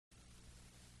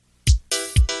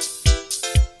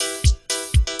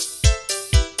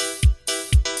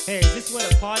Hey, is this where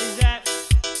the party's at?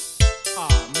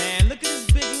 Aw, man, look at this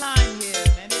big line here,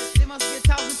 man. There must be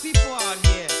 1,000 people out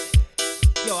here.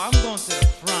 Yo, I'm going to the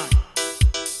front.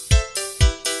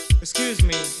 Excuse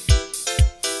me.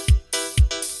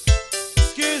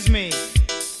 Excuse me.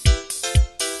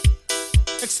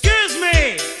 Excuse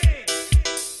me!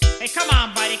 Hey, come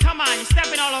on, buddy, come on. You're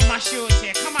stepping all over my shoes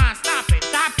here. Come on, stop it.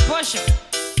 Stop pushing.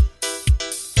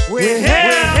 We're here.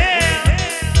 We're here.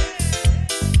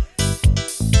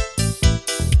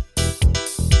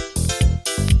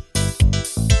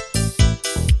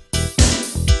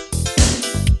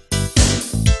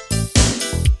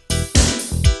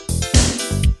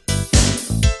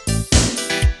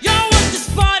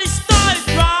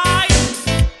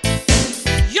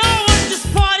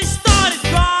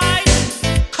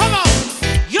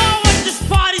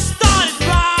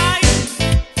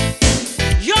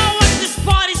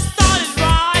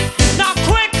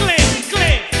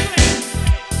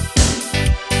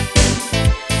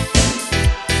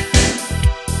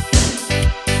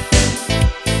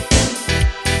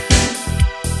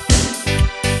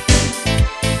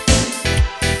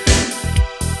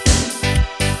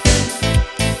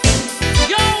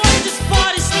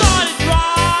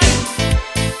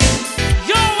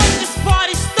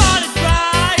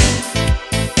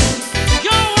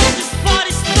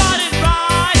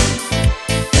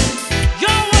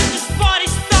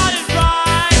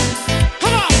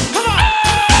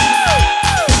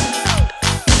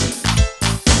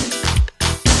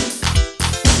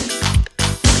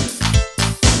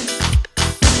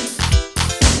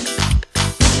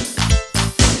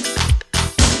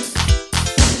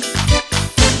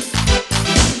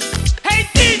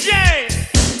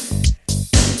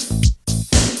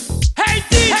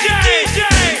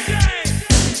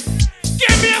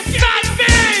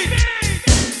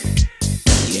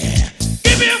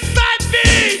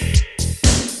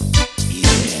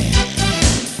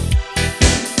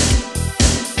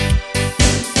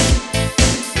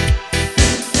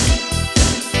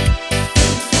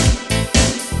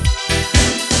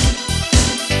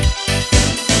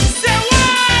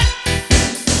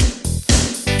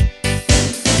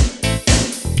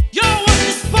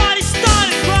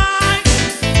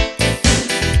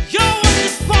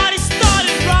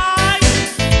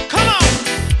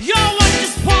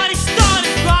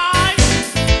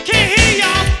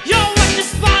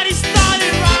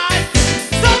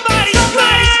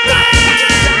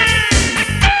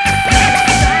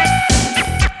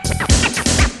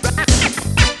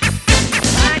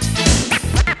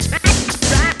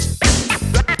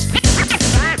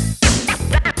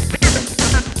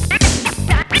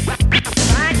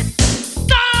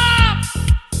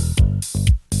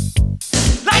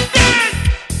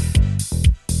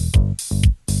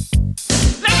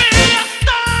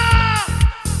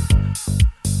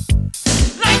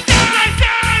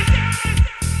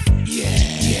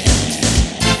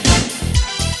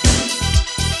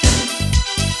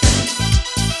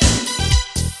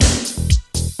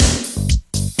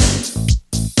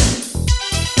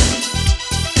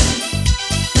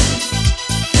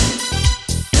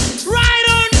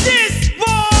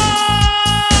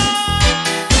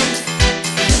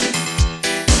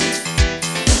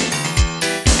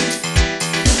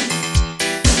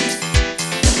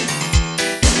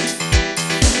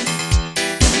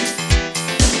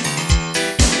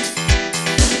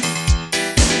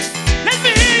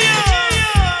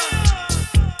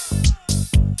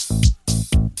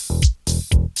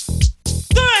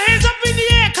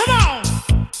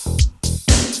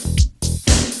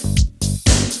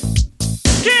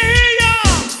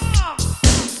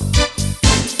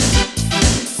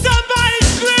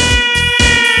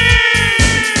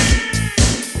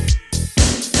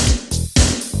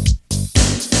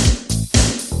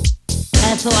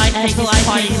 I think this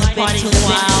party's a bit too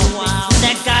wild.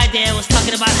 That guy there was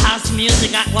talking about house music.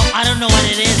 I don't know what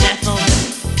it is, Ethel.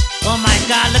 Oh my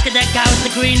God, look at that guy with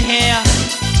the green hair.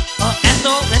 Oh,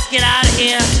 Ethel, let's get out of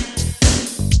here.